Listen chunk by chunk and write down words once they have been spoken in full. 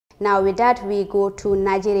Now with that, we go to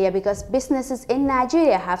Nigeria because businesses in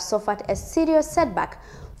Nigeria have suffered a serious setback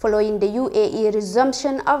following the UAE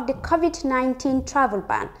resumption of the COVID-19 travel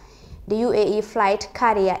ban. The UAE flight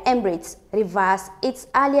carrier Emirates reversed its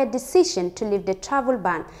earlier decision to lift the travel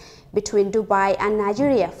ban between Dubai and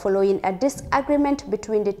Nigeria following a disagreement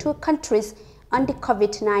between the two countries on the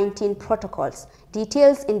COVID-19 protocols.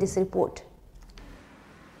 Details in this report.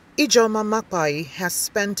 Ijoma Makpai has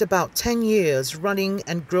spent about 10 years running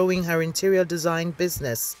and growing her interior design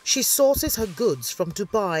business. She sources her goods from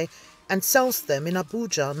Dubai and sells them in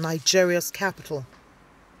Abuja, Nigeria's capital.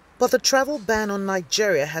 But the travel ban on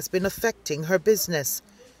Nigeria has been affecting her business.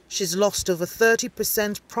 She's lost over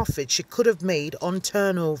 30% profit she could have made on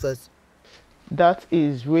turnovers. That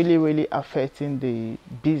is really affecting the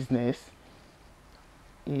business.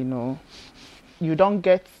 You know, you don't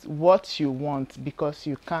get what you want because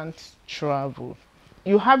you can't travel.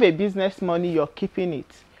 You have a business money, you're keeping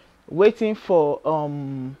it, waiting for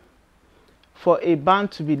a ban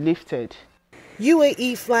to be lifted.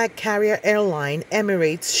 UAE flag carrier airline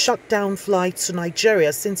Emirates shut down flights to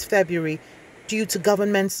Nigeria since February due to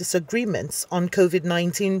government's disagreements on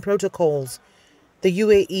COVID-19 protocols. The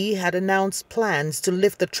UAE had announced plans to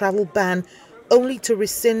lift the travel ban only to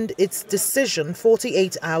rescind its decision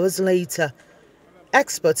 48 hours later.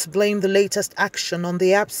 Experts blame the latest action on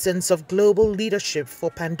the absence of global leadership for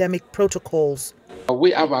pandemic protocols.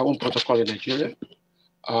 We have our own protocol in Nigeria,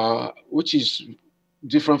 which is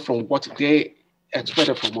different from what they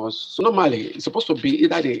expected from us. So normally, it's supposed to be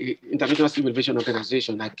either the International Civil Aviation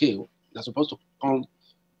Organization, ICAO, that's supposed to come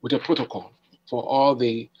with a protocol for all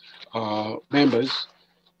the members,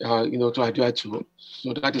 to adhere to.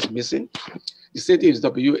 So that is missing. The same thing is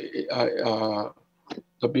WHO.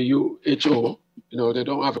 They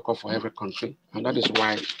don't have a call for every country, and that is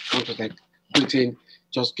why countries like Britain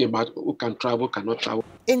just came out, who can travel, cannot travel.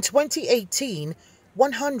 In 2018,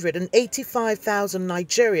 185,000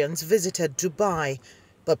 Nigerians visited Dubai,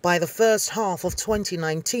 but by the first half of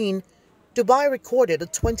 2019, Dubai recorded a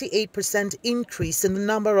 28% increase in the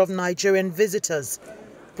number of Nigerian visitors,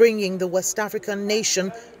 bringing the West African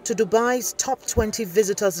nation to Dubai's top 20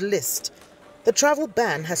 visitors list. The travel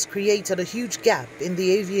ban has created a huge gap in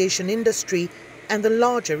the aviation industry and the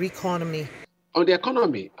larger economy. On the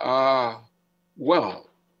economy, well,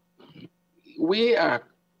 we are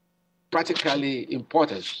practically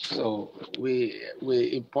importers, so we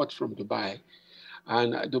import from Dubai,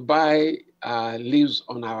 and Dubai lives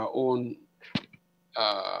on our own,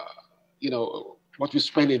 what we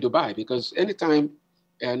spend in Dubai, because anytime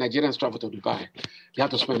Nigerians travel to Dubai, they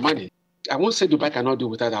have to spend money. I won't say Dubai cannot do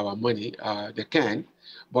without our money, they can,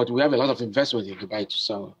 but we have a lot of investment in Dubai,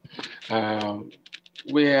 so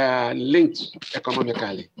we are linked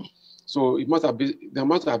economically. So there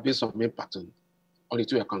must have been some impact on the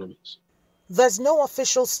two economies. There's no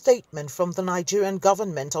official statement from the Nigerian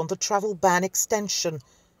government on the travel ban extension,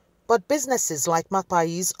 but businesses like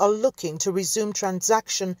Makpai's are looking to resume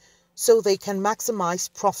transaction so they can maximize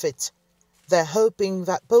profit. They're hoping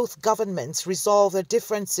that both governments resolve their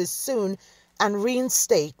differences soon and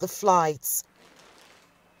reinstate the flights.